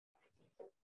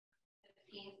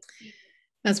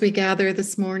As we gather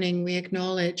this morning, we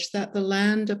acknowledge that the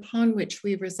land upon which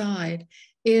we reside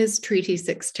is Treaty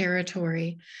 6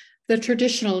 territory, the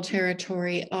traditional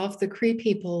territory of the Cree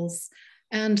peoples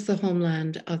and the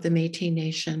homeland of the Métis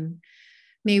Nation.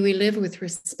 May we live with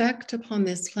respect upon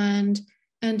this land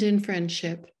and in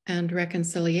friendship and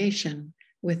reconciliation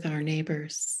with our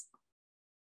neighbors.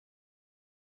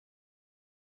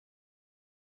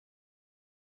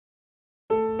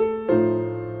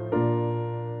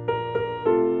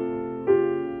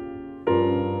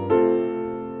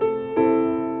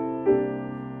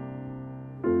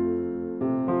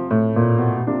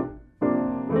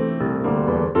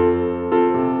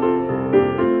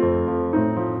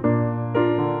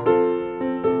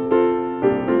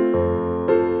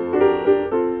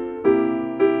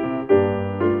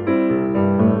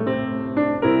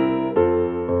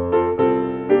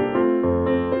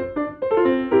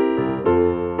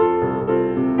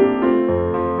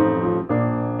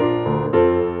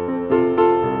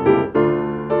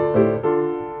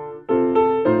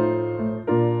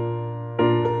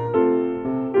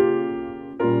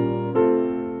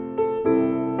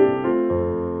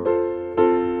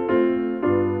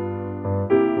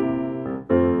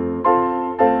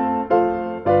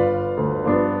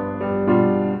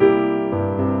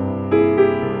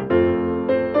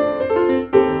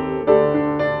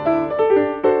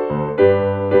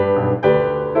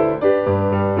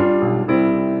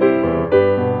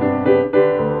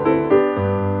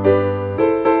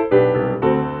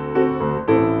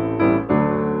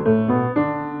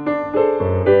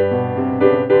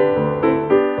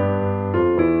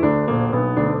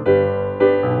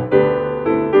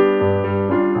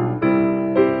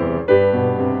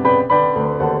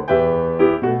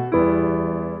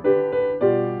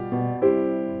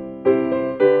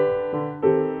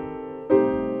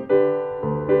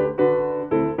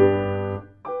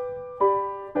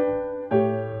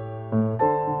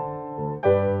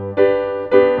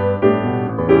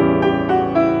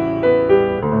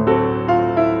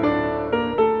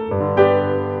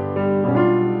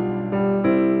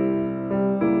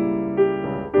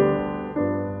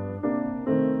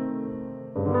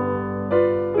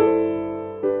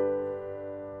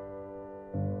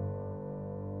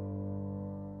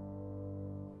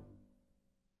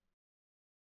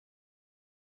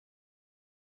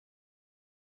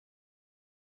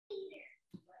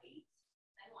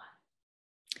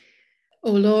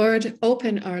 O Lord,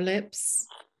 open our lips,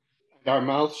 and our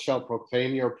mouth shall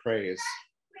proclaim your praise.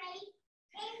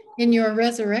 in your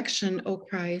resurrection, O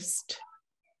Christ.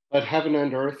 Let heaven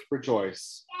and earth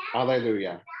rejoice.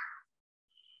 Alleluia.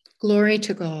 Glory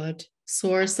to God,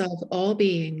 source of all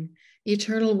being,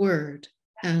 eternal Word,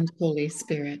 and Holy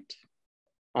Spirit.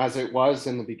 As it was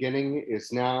in the beginning,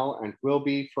 is now, and will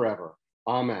be forever.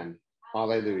 Amen.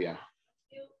 Alleluia.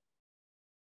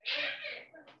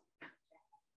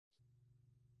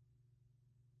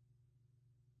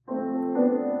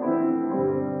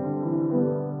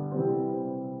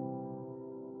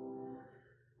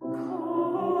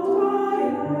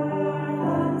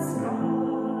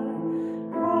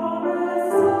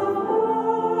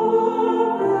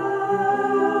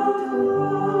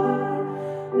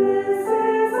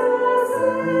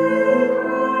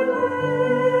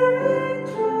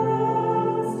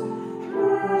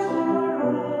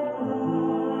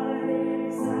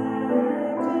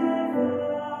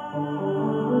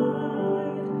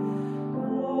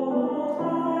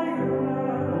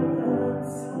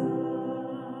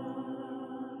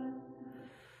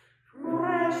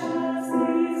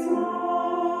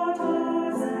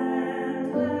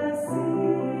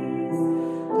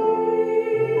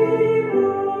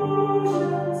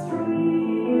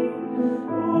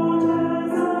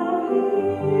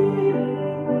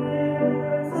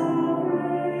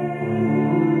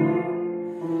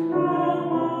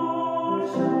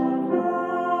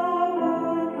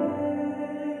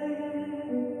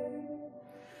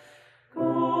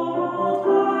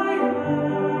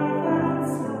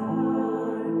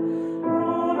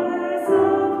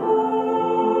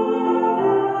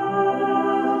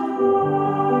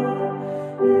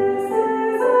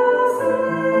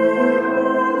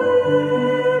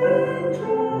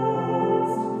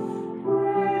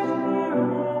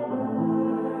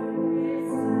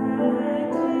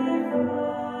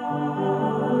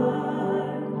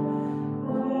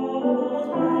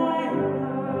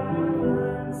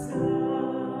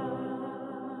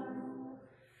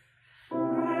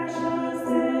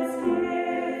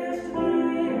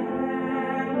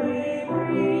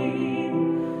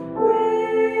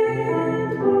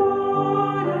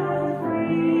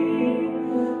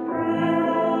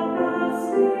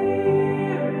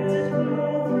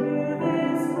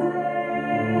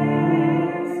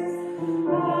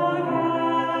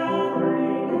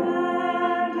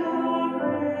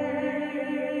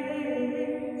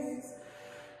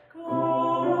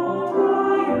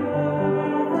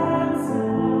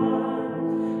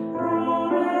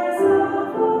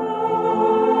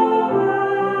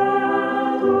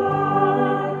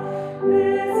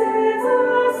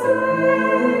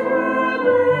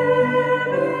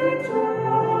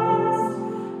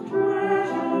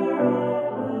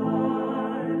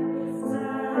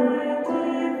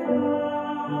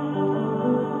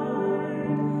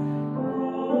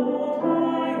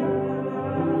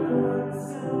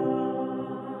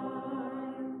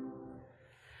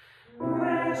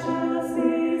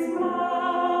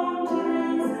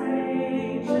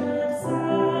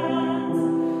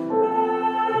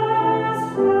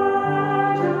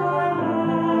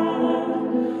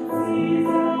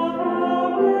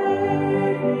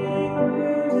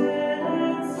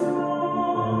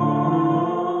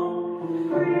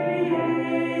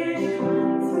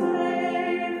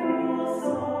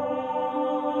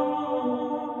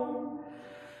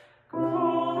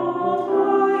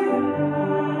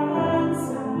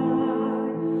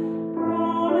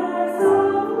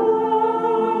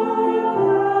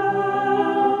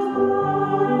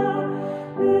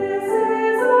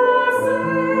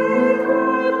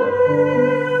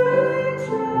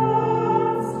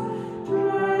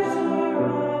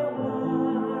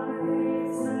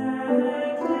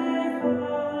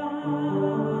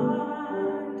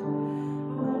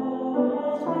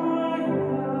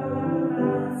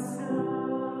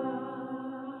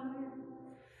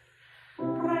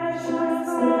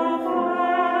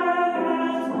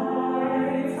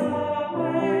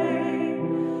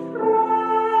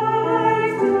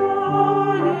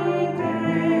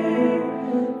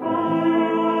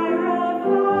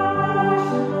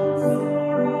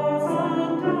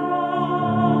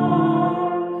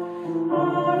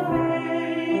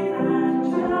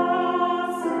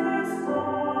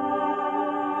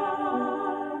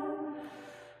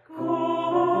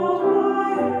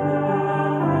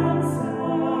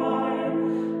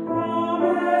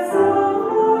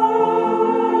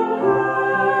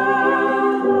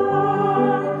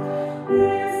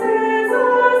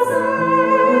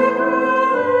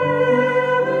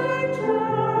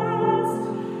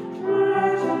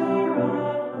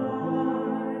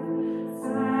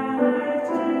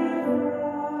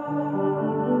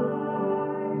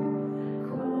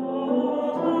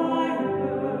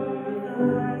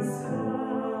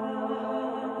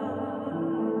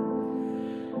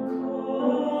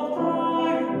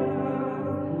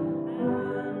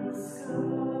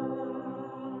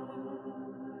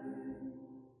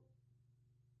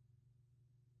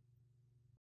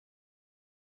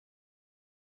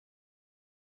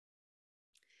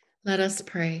 Let us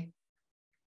pray.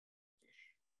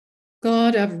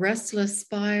 God of restless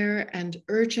fire and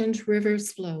urgent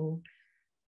river's flow,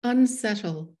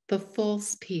 unsettle the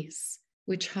false peace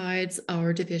which hides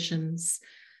our divisions.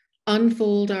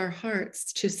 Unfold our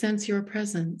hearts to sense your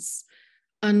presence.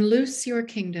 Unloose your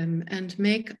kingdom and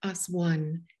make us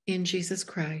one in Jesus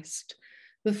Christ,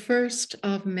 the first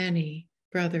of many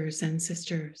brothers and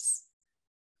sisters.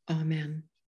 Amen.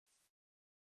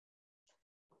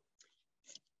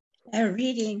 A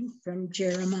reading from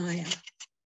Jeremiah.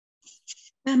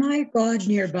 Am I God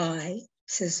nearby,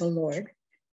 says the Lord,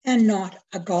 and not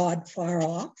a God far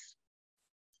off?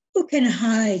 Who can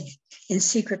hide in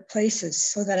secret places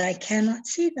so that I cannot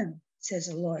see them, says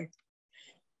the Lord?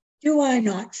 Do I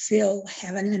not fill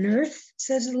heaven and earth,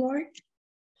 says the Lord?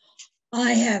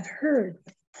 I have heard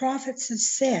what the prophets have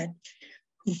said,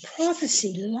 who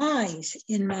prophesy lies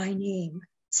in my name,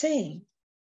 saying,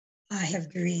 I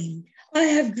have dreamed. I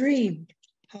have dreamed.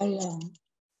 How long?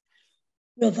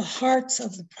 Will the hearts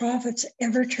of the prophets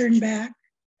ever turn back?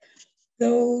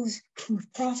 Those who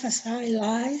prophesy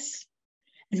lies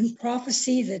and who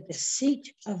prophesy the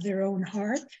deceit of their own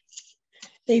heart?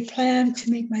 They plan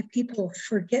to make my people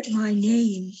forget my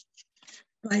name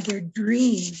by their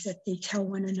dreams that they tell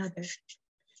one another,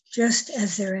 just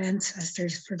as their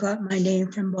ancestors forgot my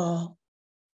name from Baal.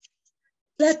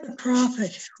 Let the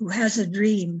prophet who has a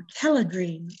dream tell a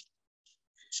dream,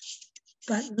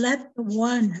 but let the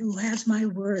one who has my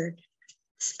word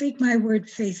speak my word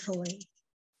faithfully.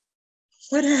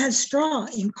 What has straw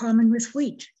in common with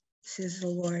wheat, says the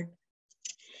Lord?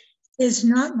 Is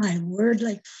not my word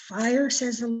like fire,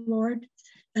 says the Lord,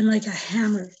 and like a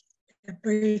hammer that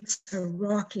breaks a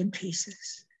rock in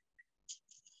pieces?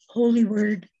 Holy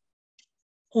word,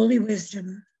 holy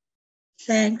wisdom,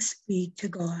 thanks be to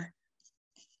God.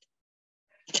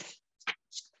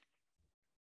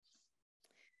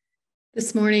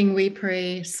 This morning we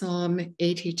pray Psalm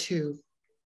 82.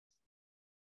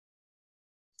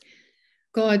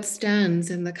 God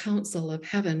stands in the council of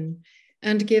heaven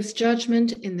and gives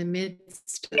judgment in the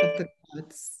midst of the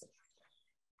gods.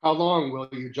 How long will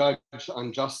you judge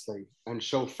unjustly and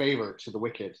show favor to the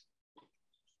wicked?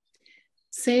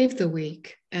 Save the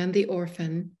weak and the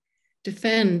orphan,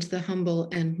 defend the humble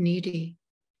and needy.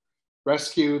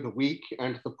 Rescue the weak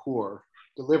and the poor,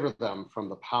 deliver them from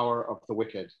the power of the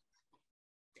wicked.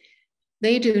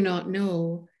 They do not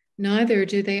know, neither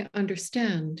do they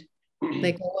understand.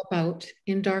 They go about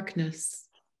in darkness.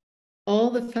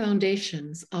 All the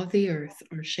foundations of the earth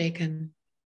are shaken.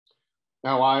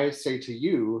 Now I say to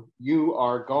you, you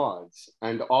are gods,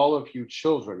 and all of you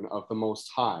children of the Most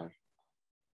High.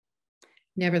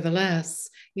 Nevertheless,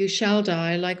 you shall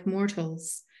die like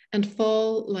mortals and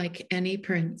fall like any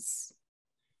prince.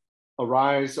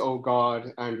 Arise, O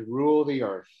God, and rule the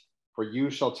earth, for you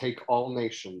shall take all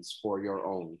nations for your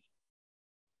own.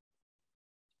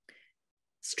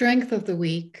 Strength of the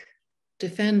weak,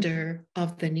 defender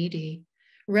of the needy,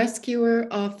 rescuer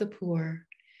of the poor,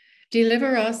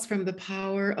 deliver us from the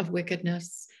power of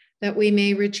wickedness, that we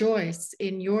may rejoice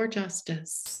in your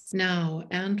justice now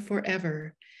and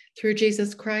forever, through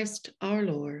Jesus Christ our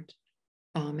Lord.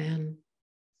 Amen.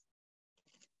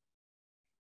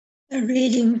 A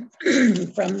reading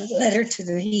from the letter to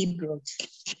the Hebrews.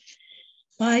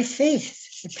 By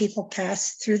faith, the people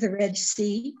passed through the Red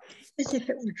Sea as if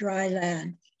it were dry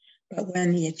land. But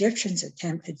when the Egyptians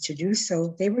attempted to do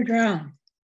so, they were drowned.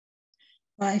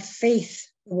 By faith,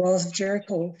 the walls of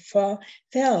Jericho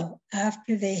fell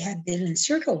after they had been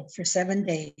encircled for 7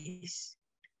 days.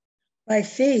 By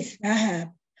faith, Rahab,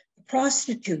 the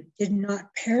prostitute, did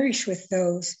not perish with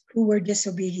those who were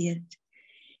disobedient,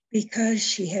 because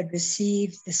she had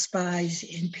received the spies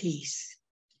in peace.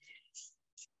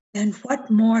 And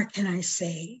what more can I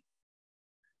say?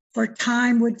 For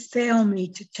time would fail me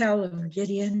to tell of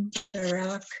Gideon,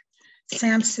 Barak,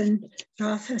 Samson,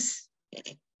 Jephthah,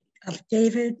 of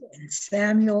David and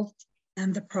Samuel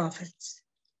and the prophets,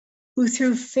 who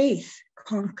through faith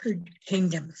conquered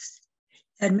kingdoms,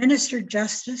 administered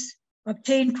justice,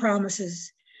 obtained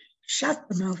promises, shut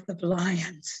the mouth of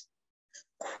lions,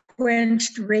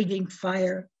 quenched raging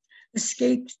fire,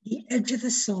 escaped the edge of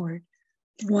the sword,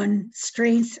 won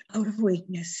strength out of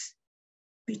weakness,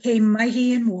 became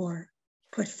mighty in war,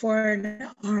 put foreign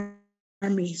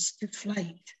armies to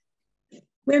flight.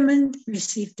 Women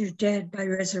received their dead by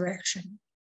resurrection.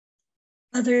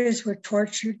 Others were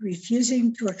tortured,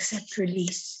 refusing to accept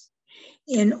release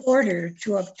in order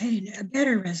to obtain a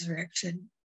better resurrection.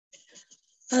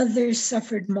 Others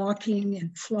suffered mocking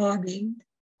and flogging,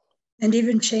 and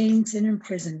even chains and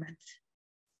imprisonment.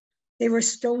 They were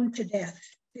stoned to death.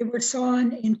 They were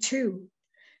sawn in two.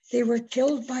 They were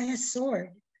killed by a sword.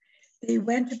 They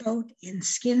went about in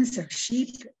skins of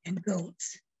sheep and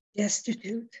goats,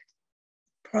 destitute,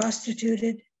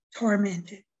 prostituted,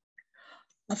 tormented,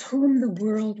 of whom the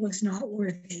world was not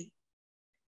worthy.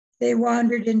 They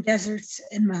wandered in deserts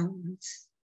and mountains,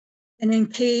 and in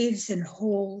caves and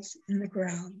holes in the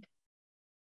ground.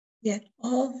 Yet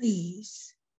all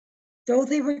these, though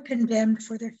they were condemned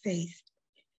for their faith,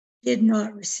 did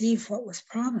not receive what was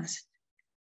promised,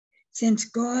 since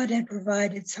God had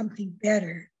provided something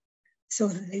better so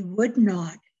that they would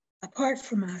not, apart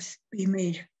from us, be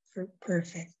made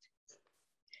perfect.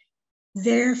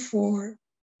 Therefore,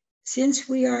 since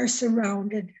we are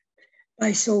surrounded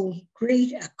by so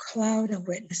great a cloud of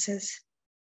witnesses,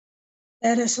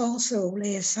 let us also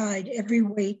lay aside every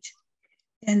weight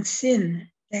and sin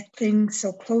that clings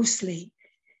so closely,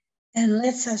 and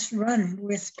lets us run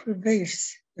with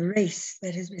perseverance the race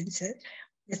that has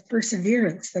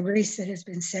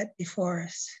been set before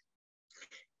us.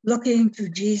 Looking to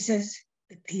Jesus,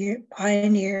 the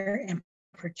pioneer and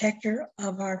protector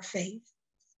of our faith,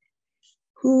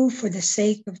 who for the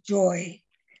sake of joy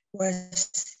was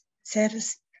set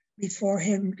before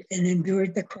him and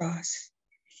endured the cross,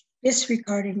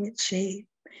 disregarding its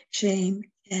shame,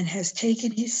 and has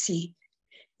taken his seat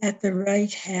at the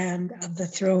right hand of the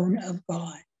throne of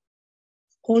God.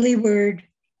 Holy word,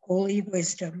 holy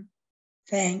wisdom,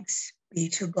 thanks be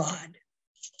to God.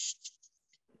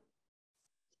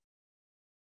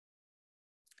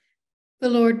 The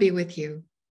Lord be with you.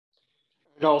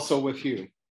 And also with you.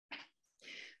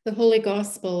 The Holy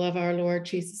Gospel of our Lord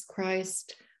Jesus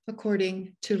Christ,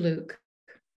 according to Luke.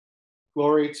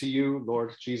 Glory to you,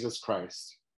 Lord Jesus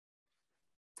Christ.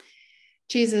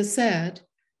 Jesus said,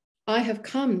 I have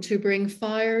come to bring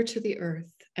fire to the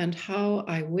earth, and how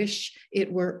I wish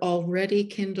it were already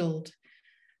kindled.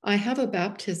 I have a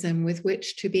baptism with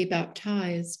which to be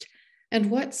baptized, and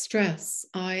what stress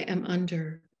I am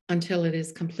under until it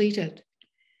is completed.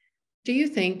 Do you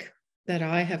think that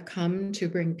I have come to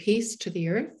bring peace to the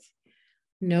earth?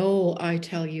 No, I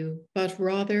tell you, but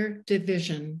rather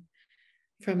division.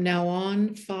 From now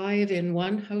on, 5 in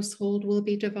one household will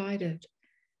be divided,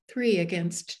 3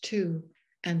 against 2,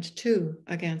 and 2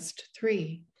 against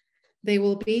 3. They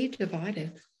will be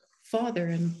divided,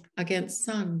 father against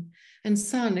son, and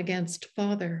son against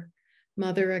father,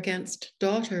 mother against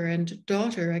daughter, and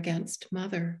daughter against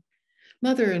mother,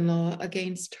 mother-in-law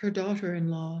against her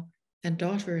daughter-in-law, and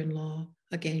daughter-in-law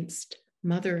against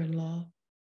mother-in-law.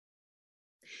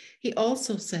 He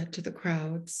also said to the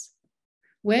crowds,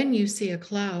 when you see a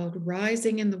cloud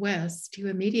rising in the west, you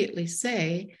immediately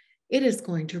say, it is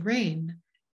going to rain,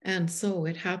 and so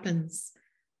it happens.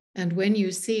 And when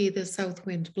you see the south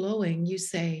wind blowing, you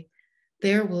say,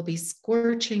 there will be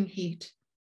scorching heat,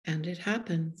 and it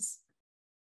happens.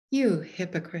 You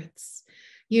hypocrites,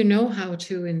 you know how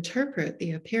to interpret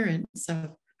the appearance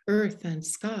of earth and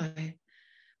sky,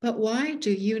 but why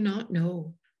do you not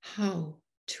know how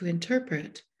to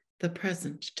interpret the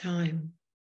present time?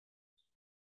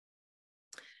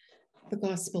 The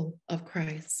Gospel of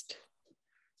Christ.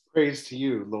 Praise to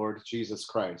you, Lord Jesus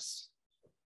Christ.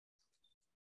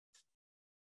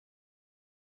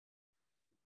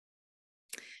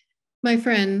 My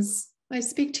friends, I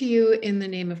speak to you in the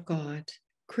name of God,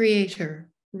 Creator,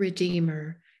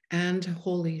 Redeemer, and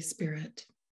Holy Spirit.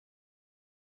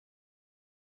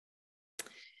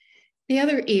 The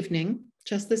other evening,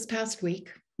 just this past week,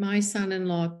 my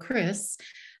son-in-law, Chris,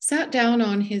 sat down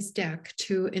on his deck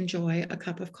to enjoy a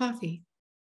cup of coffee.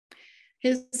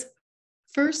 His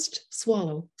first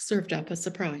swallow served up a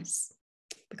surprise,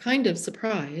 the kind of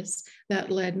surprise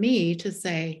that led me to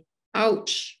say,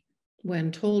 ouch,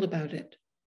 when told about it.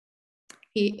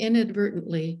 He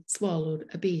inadvertently swallowed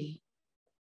a bee,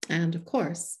 and of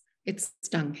course, it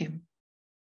stung him.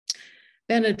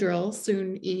 Benadryl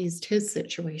soon eased his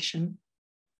situation.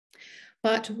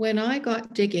 But when I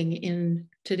got digging in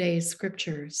today's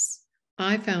scriptures,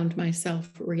 I found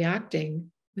myself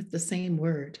reacting with the same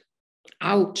word,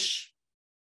 ouch.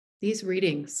 These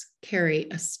readings carry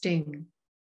a sting,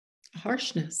 a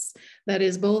harshness that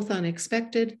is both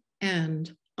unexpected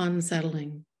and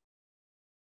unsettling.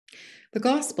 The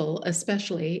gospel,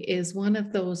 especially, is one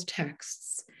of those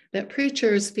texts that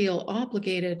preachers feel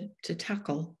obligated to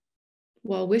tackle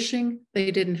while wishing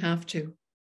they didn't have to.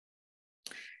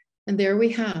 And there we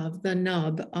have the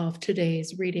nub of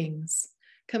today's readings,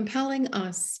 compelling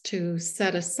us to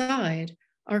set aside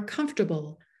our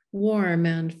comfortable, warm,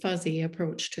 and fuzzy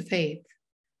approach to faith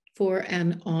for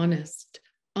an honest,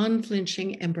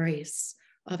 unflinching embrace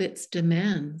of its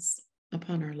demands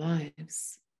upon our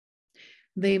lives.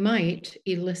 They might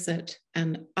elicit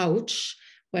an ouch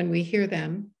when we hear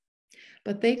them,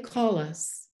 but they call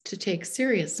us to take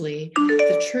seriously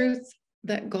the truth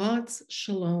that God's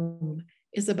shalom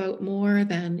is about more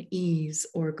than ease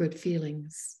or good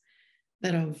feelings,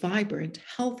 that a vibrant,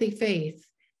 healthy faith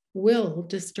will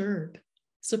disturb,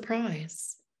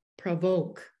 surprise,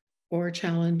 provoke, or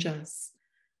challenge us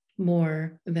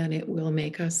more than it will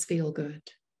make us feel good.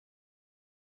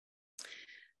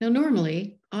 Now,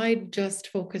 normally, I'd just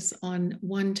focus on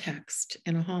one text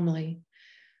in a homily,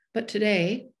 but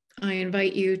today I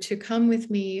invite you to come with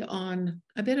me on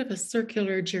a bit of a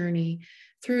circular journey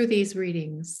through these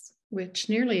readings, which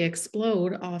nearly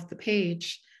explode off the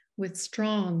page with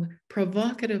strong,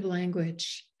 provocative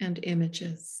language and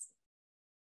images.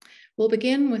 We'll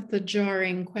begin with the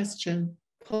jarring question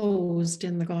posed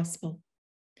in the gospel.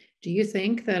 Do you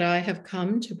think that I have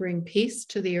come to bring peace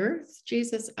to the earth?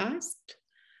 Jesus asked.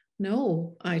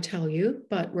 No, I tell you,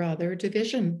 but rather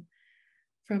division.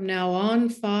 From now on,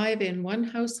 5 in one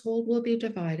household will be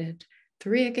divided,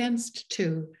 3 against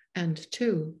 2, and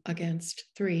 2 against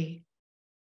 3.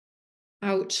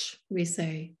 Ouch, we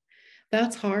say.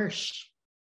 That's harsh.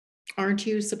 Aren't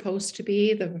you supposed to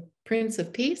be the Prince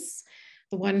of Peace,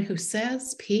 the one who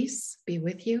says, peace be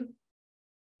with you?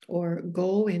 Or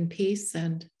go in peace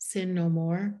and sin no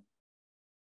more?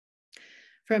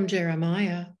 From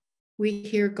Jeremiah, we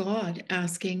hear God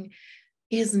asking,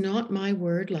 is not my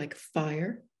word like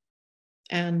fire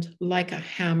and like a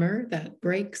hammer that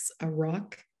breaks a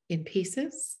rock in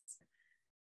pieces?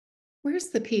 Where's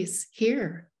the peace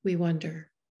here, we wonder?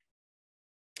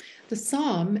 The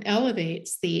psalm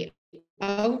elevates the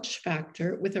ouch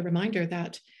factor with a reminder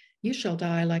that you shall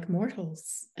die like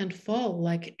mortals and fall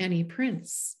like any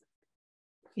prince,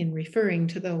 in referring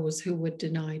to those who would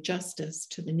deny justice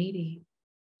to the needy.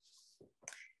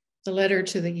 The letter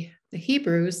to the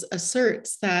Hebrews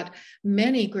asserts that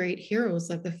many great heroes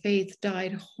of the faith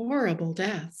died horrible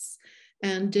deaths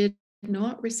and did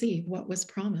not receive what was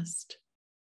promised.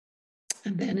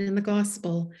 And then in the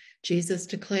gospel, Jesus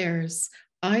declares,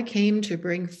 I came to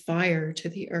bring fire to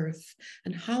the earth,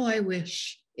 and how I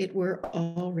wish it were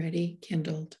already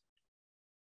kindled.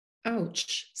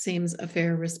 Ouch seems a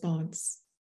fair response.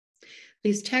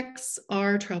 These texts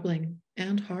are troubling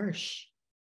and harsh,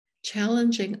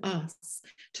 challenging us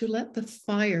to let the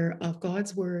fire of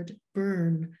God's word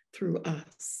burn through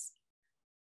us.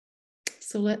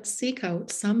 So let's seek out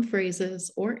some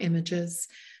phrases or images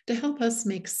to help us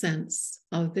make sense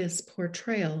of this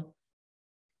portrayal,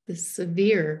 this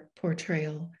severe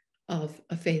portrayal of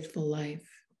a faithful life.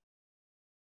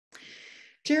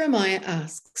 Jeremiah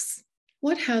asks,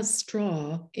 what has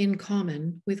straw in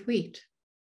common with wheat?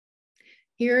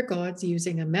 Here, God's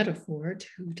using a metaphor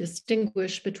to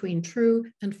distinguish between true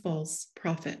and false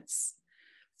prophets.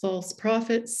 False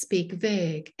prophets speak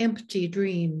vague, empty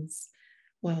dreams,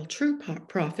 while true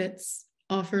prophets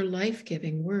offer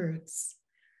life-giving words.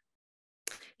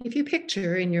 If you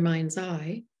picture in your mind's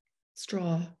eye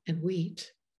straw and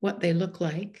wheat, what they look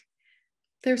like,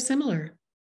 they're similar,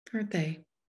 aren't they?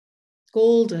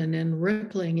 Golden and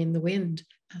rippling in the wind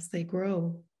as they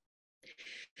grow.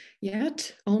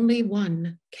 Yet only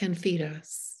one can feed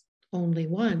us. Only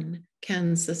one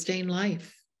can sustain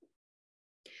life.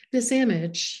 This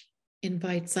image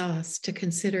invites us to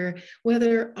consider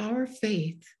whether our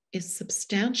faith is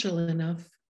substantial enough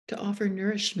to offer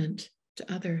nourishment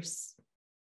to others.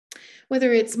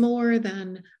 Whether it's more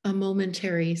than a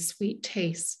momentary sweet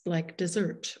taste like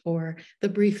dessert or the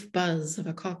brief buzz of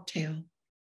a cocktail.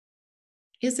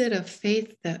 Is it a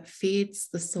faith that feeds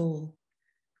the soul,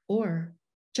 or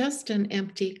just an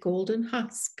empty golden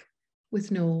husk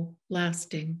with no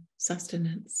lasting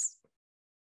sustenance?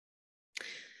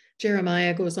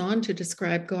 Jeremiah goes on to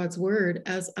describe God's word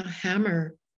as a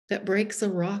hammer that breaks a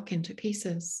rock into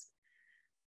pieces.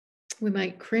 We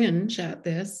might cringe at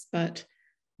this, but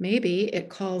maybe it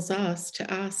calls us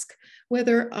to ask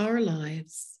whether our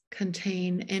lives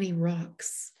contain any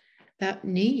rocks that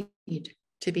need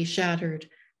to be shattered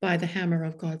by the hammer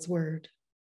of God's word.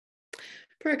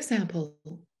 For example,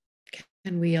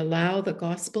 can we allow the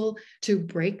gospel to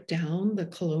break down the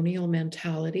colonial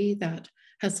mentality that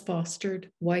has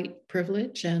fostered white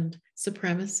privilege and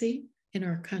supremacy in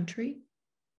our country?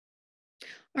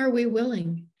 Are we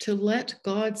willing to let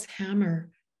God's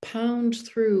hammer pound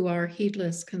through our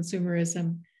heedless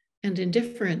consumerism and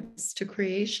indifference to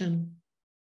creation?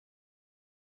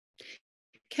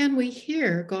 Can we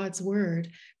hear God's word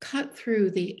cut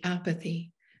through the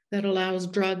apathy that allows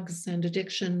drugs and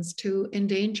addictions to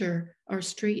endanger our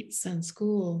streets and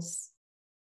schools?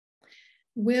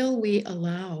 Will we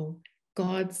allow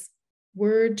God's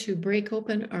word to break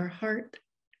open our heart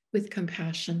with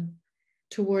compassion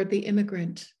toward the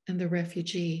immigrant and the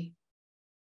refugee,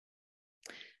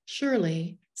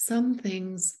 Surely some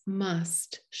things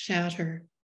must shatter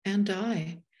and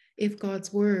die if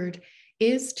God's word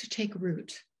is to take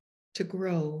root, to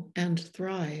grow and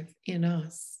thrive in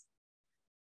us.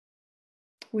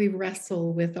 We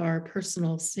wrestle with our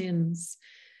personal sins,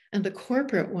 and the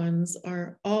corporate ones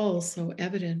are all so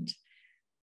evident.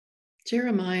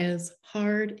 Jeremiah's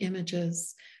hard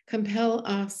images compel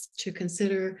us to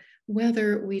consider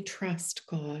whether we trust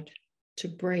God to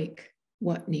break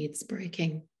what needs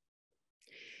breaking.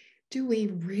 Do we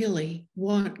really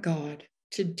want God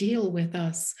to deal with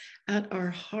us at our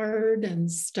hard and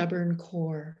stubborn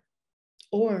core?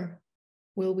 Or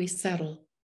will we settle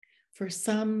for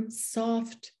some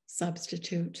soft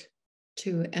substitute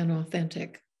to an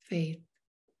authentic faith?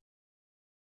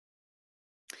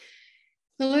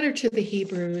 The letter to the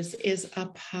Hebrews is a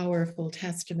powerful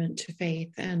testament to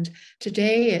faith, and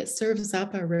today it serves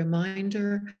up a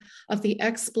reminder of the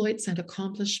exploits and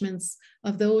accomplishments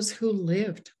of those who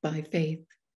lived by faith.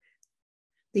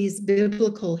 These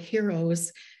biblical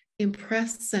heroes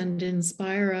impress and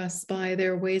inspire us by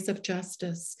their ways of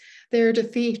justice, their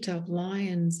defeat of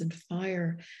lions and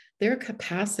fire, their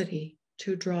capacity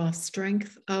to draw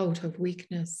strength out of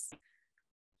weakness.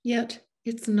 Yet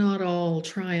it's not all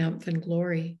triumph and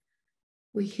glory.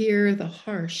 We hear the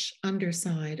harsh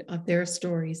underside of their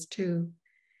stories too.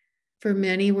 For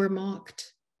many were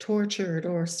mocked, tortured,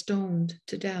 or stoned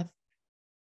to death.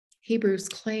 Hebrews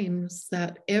claims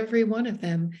that every one of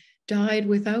them died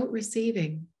without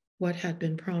receiving what had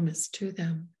been promised to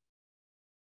them.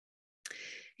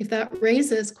 If that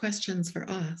raises questions for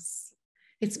us,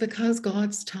 it's because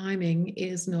God's timing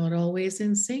is not always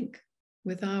in sync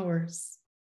with ours.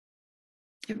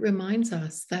 It reminds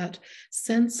us that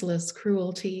senseless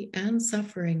cruelty and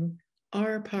suffering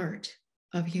are part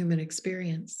of human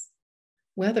experience,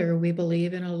 whether we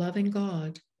believe in a loving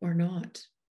God or not.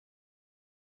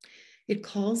 It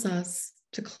calls us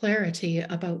to clarity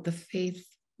about the faith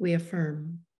we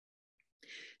affirm,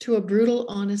 to a brutal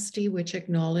honesty which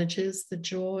acknowledges the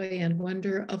joy and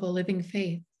wonder of a living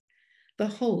faith, the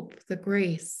hope, the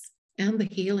grace, and the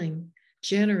healing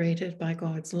generated by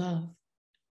God's love,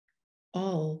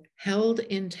 all held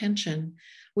in tension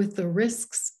with the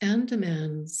risks and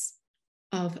demands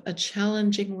of a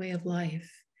challenging way of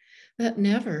life that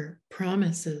never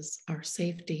promises our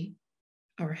safety,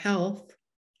 our health,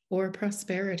 or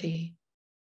prosperity.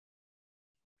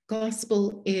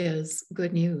 Gospel is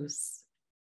good news,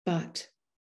 but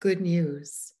good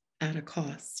news at a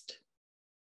cost.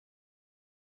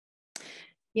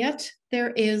 Yet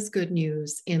there is good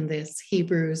news in this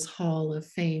Hebrews Hall of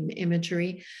Fame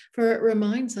imagery, for it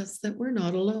reminds us that we're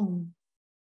not alone,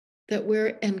 that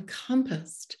we're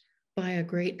encompassed by a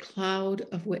great cloud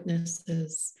of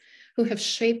witnesses who have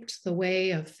shaped the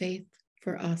way of faith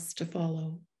for us to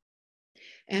follow,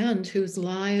 and whose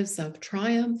lives of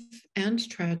triumph and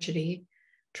tragedy,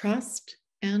 trust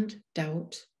and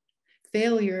doubt,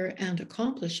 failure and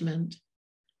accomplishment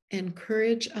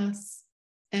encourage us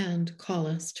and call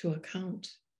us to account.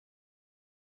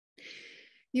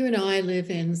 You and I live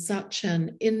in such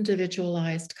an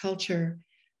individualized culture.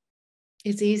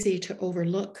 It's easy to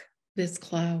overlook this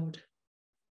cloud,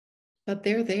 but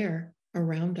they're there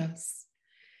around us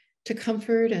to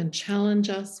comfort and challenge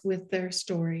us with their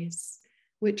stories,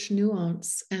 which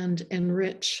nuance and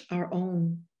enrich our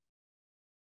own.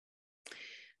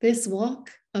 This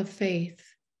walk of faith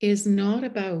is not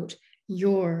about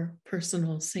your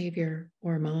personal savior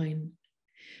or mine,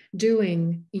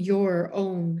 doing your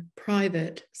own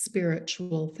private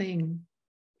spiritual thing.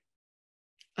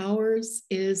 Ours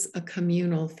is a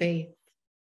communal faith,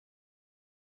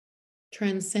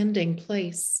 transcending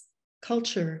place,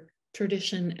 culture,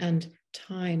 tradition, and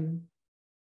time.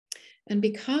 And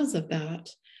because of that,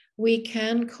 we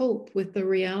can cope with the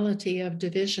reality of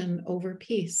division over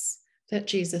peace that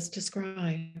Jesus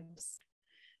describes.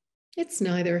 It's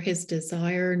neither his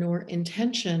desire nor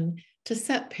intention to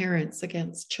set parents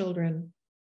against children,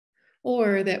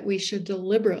 or that we should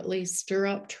deliberately stir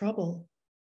up trouble,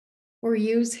 or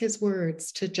use his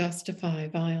words to justify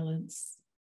violence.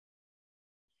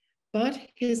 But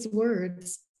his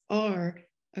words are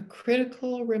a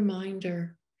critical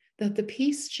reminder that the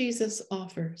peace Jesus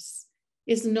offers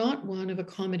is not one of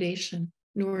accommodation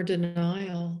nor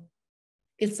denial.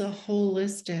 It's a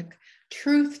holistic,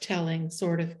 truth-telling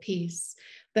sort of peace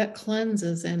that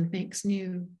cleanses and makes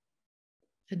new.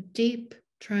 A deep,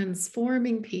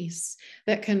 transforming peace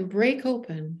that can break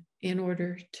open in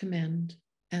order to mend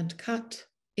and cut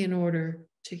in order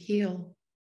to heal.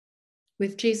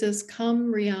 With Jesus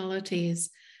come realities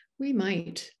we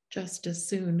might just as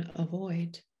soon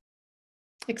avoid.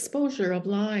 Exposure of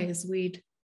lies we'd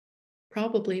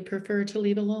probably prefer to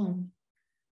leave alone.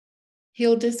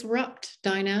 He'll disrupt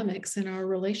dynamics in our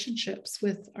relationships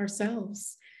with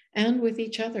ourselves and with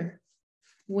each other,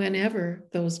 whenever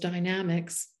those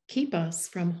dynamics keep us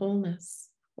from wholeness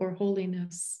or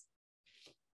holiness.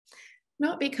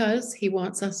 Not because he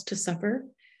wants us to suffer,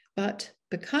 but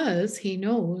because he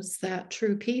knows that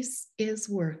true peace is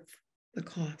worth the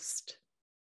cost.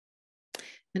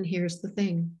 And here's the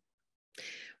thing.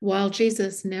 While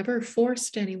Jesus never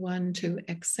forced anyone to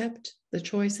accept the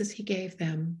choices he gave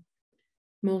them,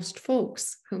 most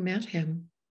folks who met him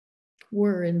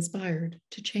were inspired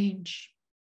to change.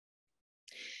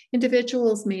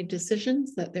 Individuals made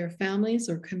decisions that their families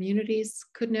or communities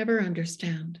could never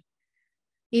understand.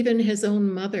 Even his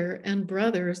own mother and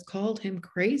brothers called him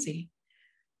crazy.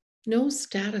 No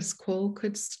status quo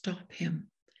could stop him.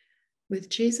 With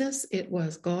Jesus, it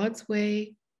was God's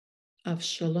way of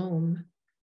shalom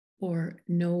or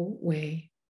no way.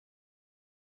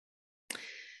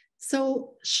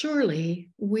 So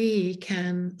surely we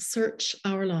can search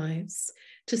our lives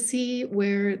to see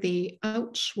where the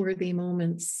ouch-worthy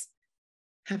moments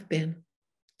have been,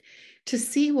 to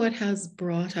see what has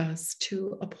brought us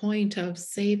to a point of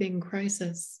saving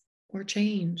crisis or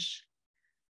change.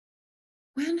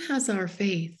 When has our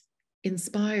faith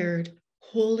inspired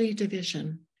holy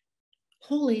division,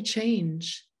 holy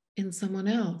change in someone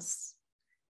else?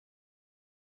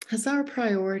 Has our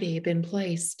priority been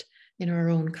placed in our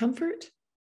own comfort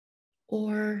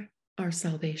or our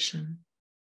salvation?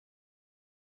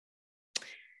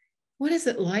 What is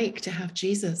it like to have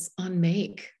Jesus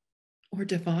unmake or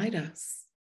divide us?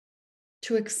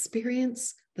 To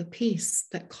experience the peace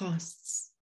that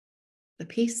costs, the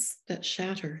peace that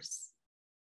shatters,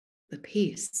 the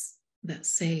peace that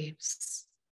saves.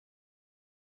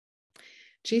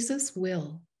 Jesus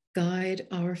will guide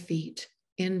our feet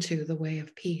into the way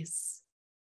of peace,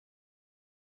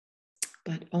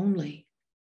 but only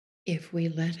if we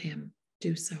let him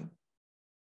do so.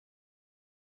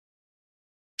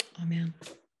 Amen.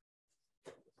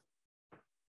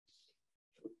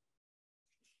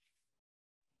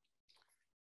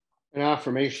 An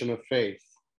affirmation of faith.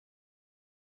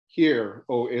 Hear,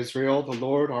 O Israel, the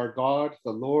Lord our God,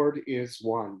 the Lord is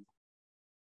one.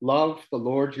 Love the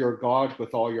Lord your God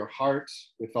with all your heart,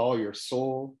 with all your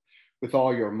soul, with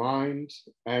all your mind,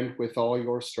 and with all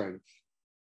your strength.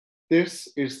 This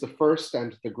is the first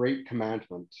and the great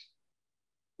commandment.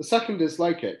 The second is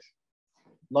like it.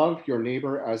 Love your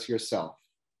neighbor as yourself.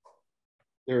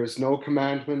 There is no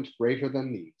commandment greater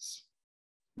than these.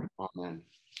 Amen.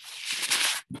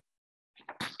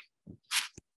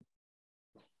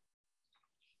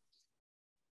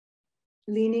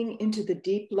 Leaning into the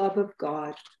deep love of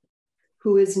God,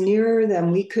 who is nearer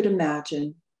than we could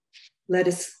imagine, let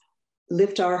us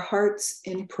lift our hearts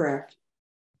in prayer.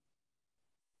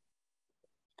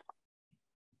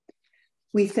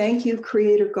 We thank you,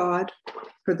 Creator God,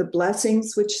 for the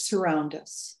blessings which surround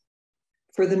us,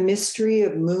 for the mystery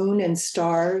of moon and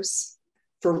stars,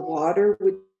 for water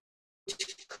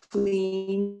which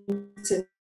cleans and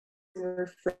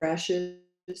refreshes,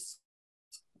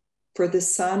 for the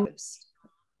sun.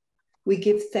 We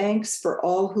give thanks for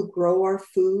all who grow our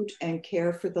food and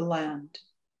care for the land.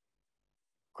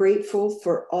 Grateful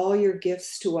for all your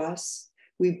gifts to us,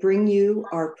 we bring you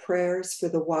our prayers for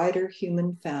the wider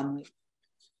human family.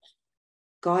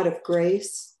 God of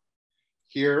grace,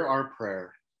 hear our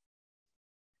prayer.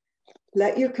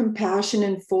 Let your compassion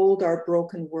enfold our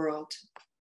broken world,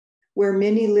 where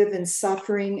many live in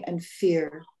suffering and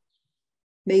fear.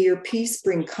 May your peace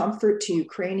bring comfort to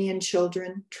Ukrainian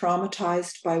children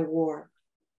traumatized by war,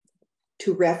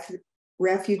 to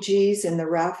refugees in the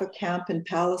Rafah camp in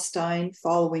Palestine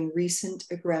following recent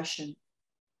aggression,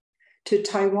 to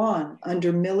Taiwan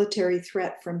under military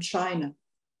threat from China,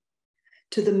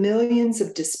 to the millions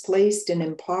of displaced and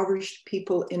impoverished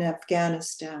people in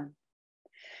Afghanistan,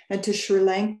 and to Sri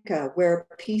Lanka, where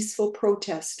peaceful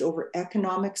protest over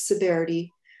economic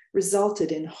severity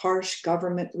resulted in harsh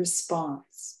government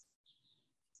response.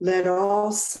 Let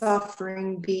all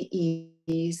suffering be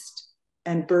eased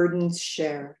and burdens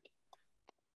shared.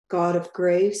 God of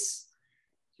grace,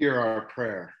 hear our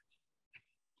prayer.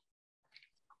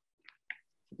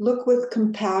 Look with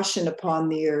compassion upon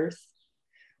the earth,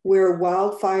 where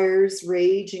wildfires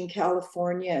rage in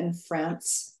California and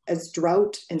France as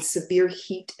drought and severe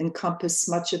heat encompass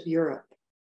much of Europe.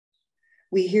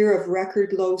 We hear of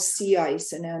record low sea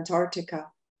ice in Antarctica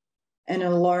and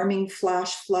alarming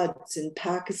flash floods in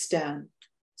Pakistan,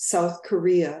 South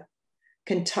Korea,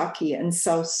 Kentucky, and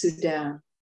South Sudan.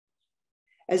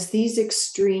 As these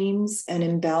extremes and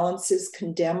imbalances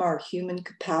condemn our human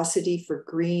capacity for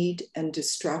greed and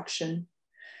destruction,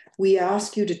 we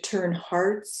ask you to turn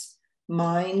hearts,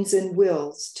 minds, and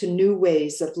wills to new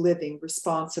ways of living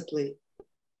responsibly.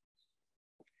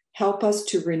 Help us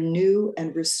to renew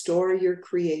and restore your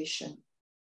creation,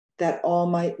 that all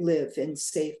might live in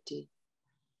safety.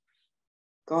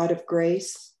 God of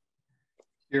grace,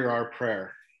 hear our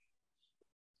prayer.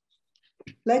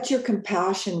 Let your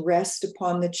compassion rest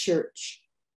upon the church,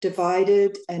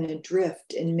 divided and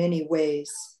adrift in many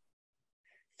ways.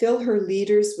 Fill her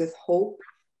leaders with hope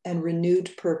and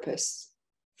renewed purpose.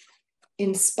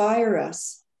 Inspire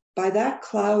us by that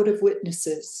cloud of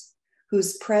witnesses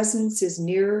whose presence is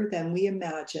nearer than we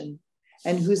imagine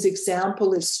and whose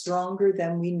example is stronger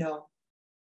than we know.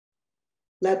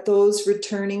 Let those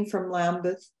returning from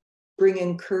Lambeth bring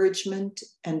encouragement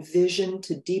and vision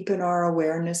to deepen our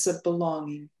awareness of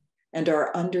belonging and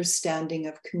our understanding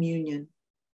of communion.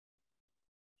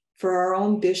 For our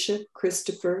own Bishop,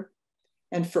 Christopher,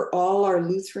 and for all our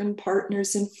Lutheran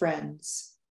partners and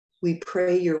friends, we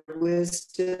pray your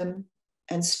wisdom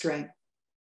and strength.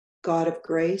 God of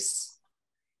grace,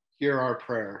 hear our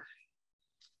prayer.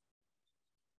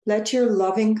 Let your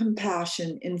loving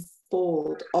compassion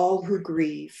enfold all who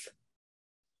grieve,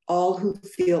 all who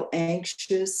feel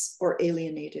anxious or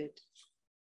alienated.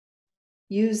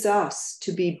 Use us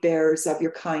to be bearers of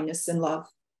your kindness and love.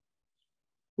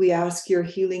 We ask your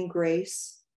healing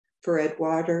grace for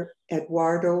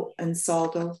Eduardo and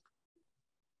Saldo,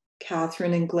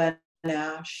 Catherine and Glenn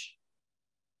Ash,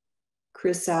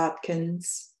 Chris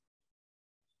Atkins,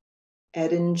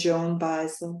 Ed and Joan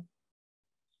Beisel,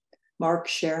 Mark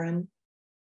Sharon,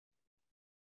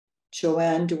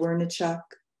 Joanne Dwernichuk,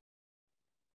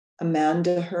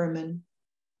 Amanda Herman,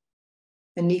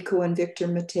 Aniko and Victor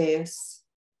Mateus,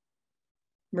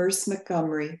 Merce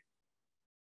Montgomery,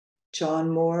 John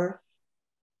Moore,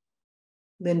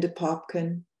 Linda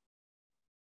Popkin,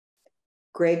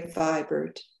 Greg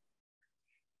Vibert,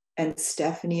 and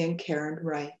Stephanie and Karen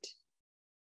Wright.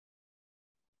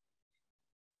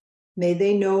 May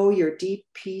they know your deep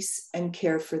peace and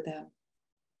care for them.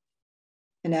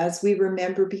 And as we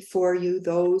remember before you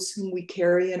those whom we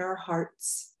carry in our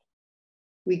hearts,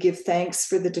 we give thanks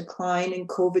for the decline in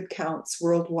COVID counts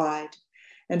worldwide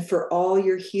and for all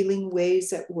your healing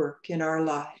ways at work in our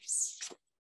lives.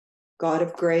 God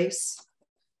of grace,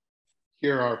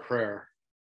 hear our prayer.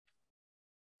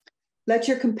 Let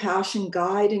your compassion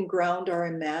guide and ground our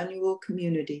Emmanuel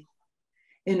community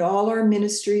in all our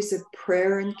ministries of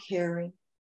prayer and caring,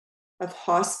 of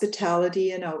hospitality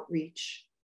and outreach,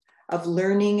 of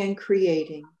learning and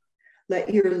creating.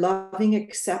 Let your loving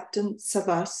acceptance of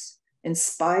us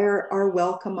inspire our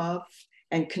welcome of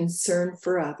and concern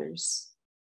for others.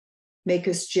 Make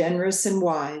us generous and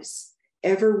wise,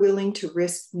 ever willing to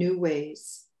risk new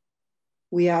ways.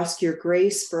 We ask your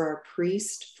grace for our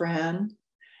priest, Fran,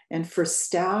 and for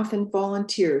staff and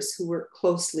volunteers who work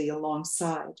closely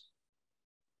alongside.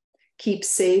 Keep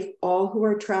safe all who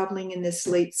are traveling in this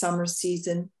late summer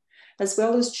season, as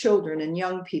well as children and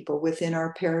young people within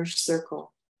our parish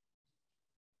circle.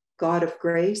 God of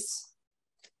grace,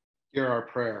 hear our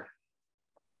prayer.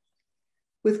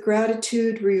 With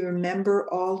gratitude, we remember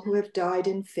all who have died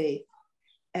in faith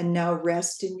and now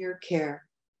rest in your care.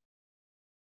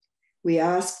 We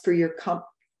ask for your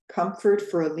comfort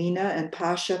for Alina and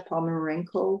Pasha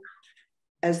Pomerenko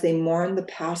as they mourn the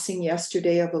passing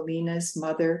yesterday of Alina's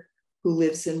mother, who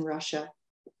lives in Russia.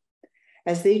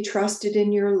 As they trusted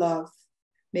in your love,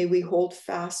 may we hold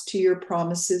fast to your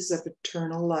promises of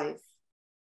eternal life.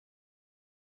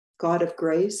 God of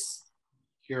grace,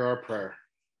 hear our prayer.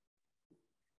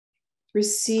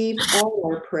 Receive all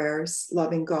our prayers,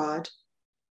 loving God,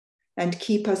 and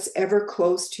keep us ever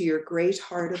close to your great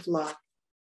heart of love.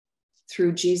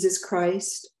 Through Jesus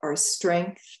Christ, our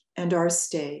strength and our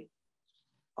stay.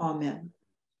 Amen.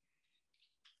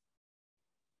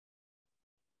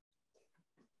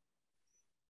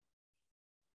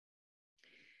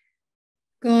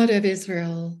 God of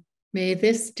Israel, may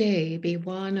this day be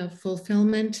one of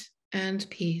fulfillment and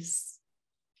peace.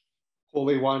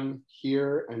 Holy One,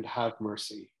 hear and have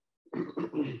mercy.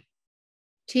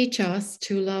 Teach us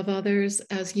to love others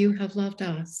as you have loved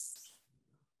us.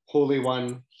 Holy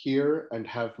One, hear and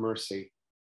have mercy.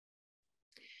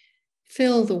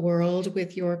 Fill the world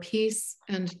with your peace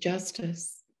and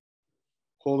justice.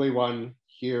 Holy One,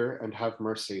 hear and have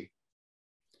mercy.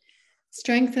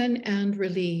 Strengthen and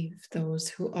relieve those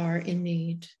who are in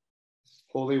need.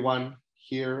 Holy One,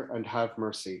 hear and have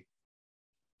mercy.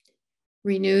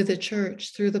 Renew the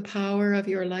church through the power of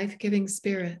your life-giving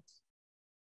Spirit.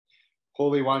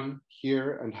 Holy One,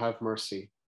 hear and have mercy.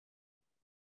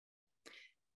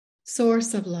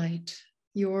 Source of light,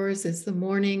 yours is the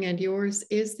morning and yours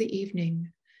is the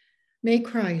evening. May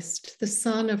Christ, the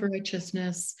Sun of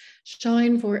righteousness,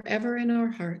 shine forever in our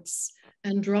hearts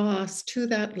and draw us to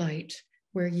that light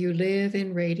where you live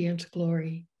in radiant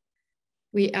glory.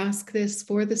 We ask this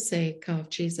for the sake of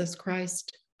Jesus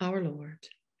Christ, our Lord.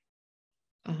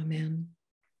 Amen.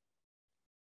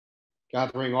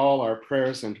 Gathering all our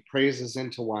prayers and praises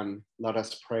into one, let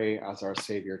us pray as our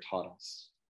Savior taught us.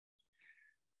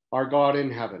 Our God in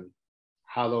heaven,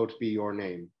 hallowed be your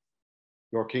name.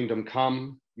 Your kingdom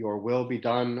come, your will be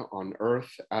done on earth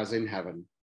as in heaven.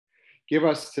 Give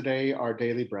us today our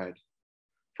daily bread.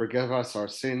 Forgive us our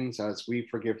sins as we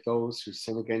forgive those who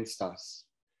sin against us.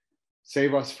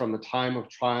 Save us from the time of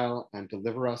trial and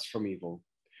deliver us from evil.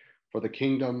 For the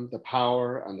kingdom, the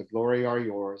power, and the glory are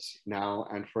yours, now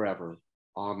and forever.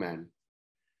 Amen.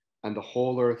 And the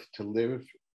whole earth live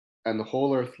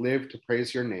to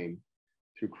praise your name,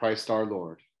 through Christ our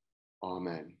Lord.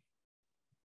 Amen.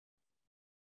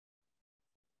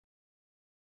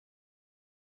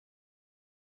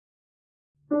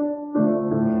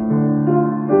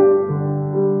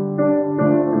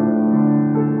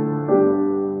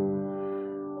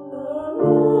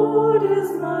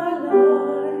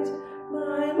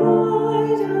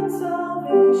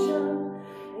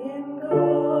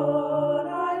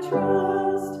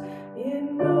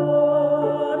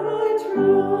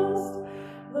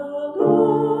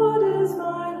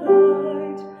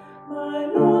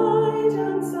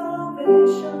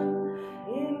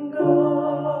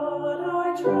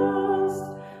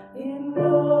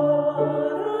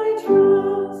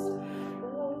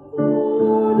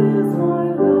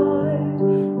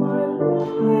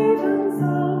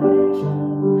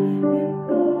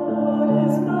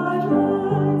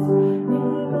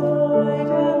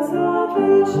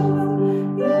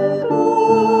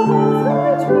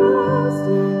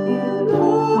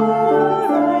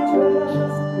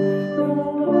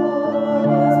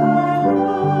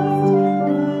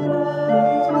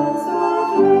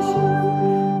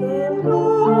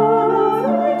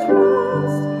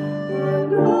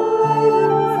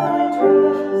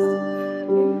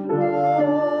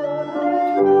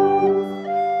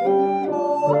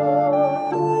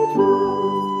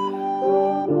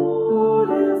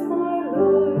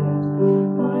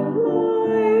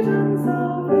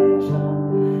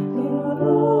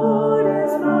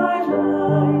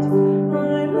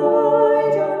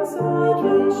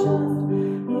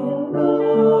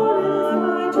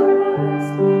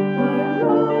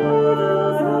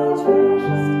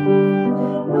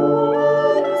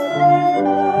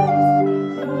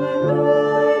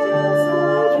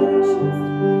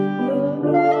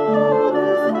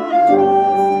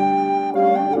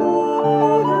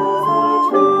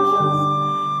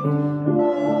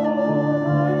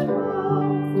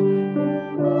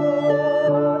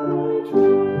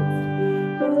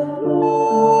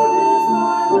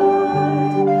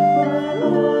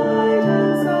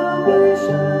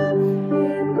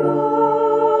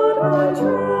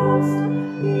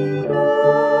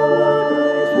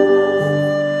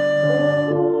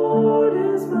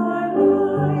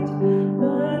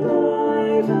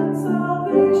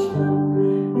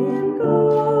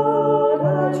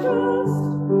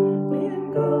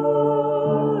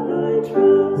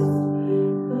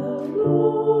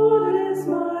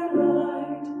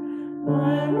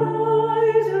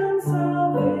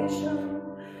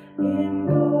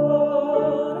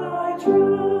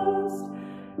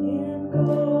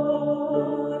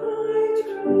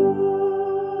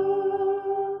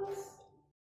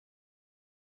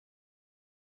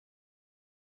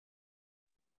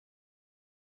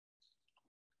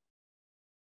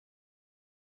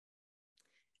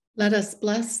 Let us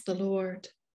bless the Lord.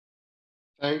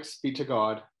 Thanks be to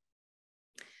God.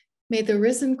 May the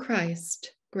risen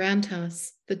Christ grant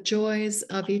us the joys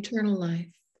of eternal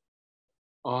life.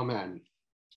 Amen.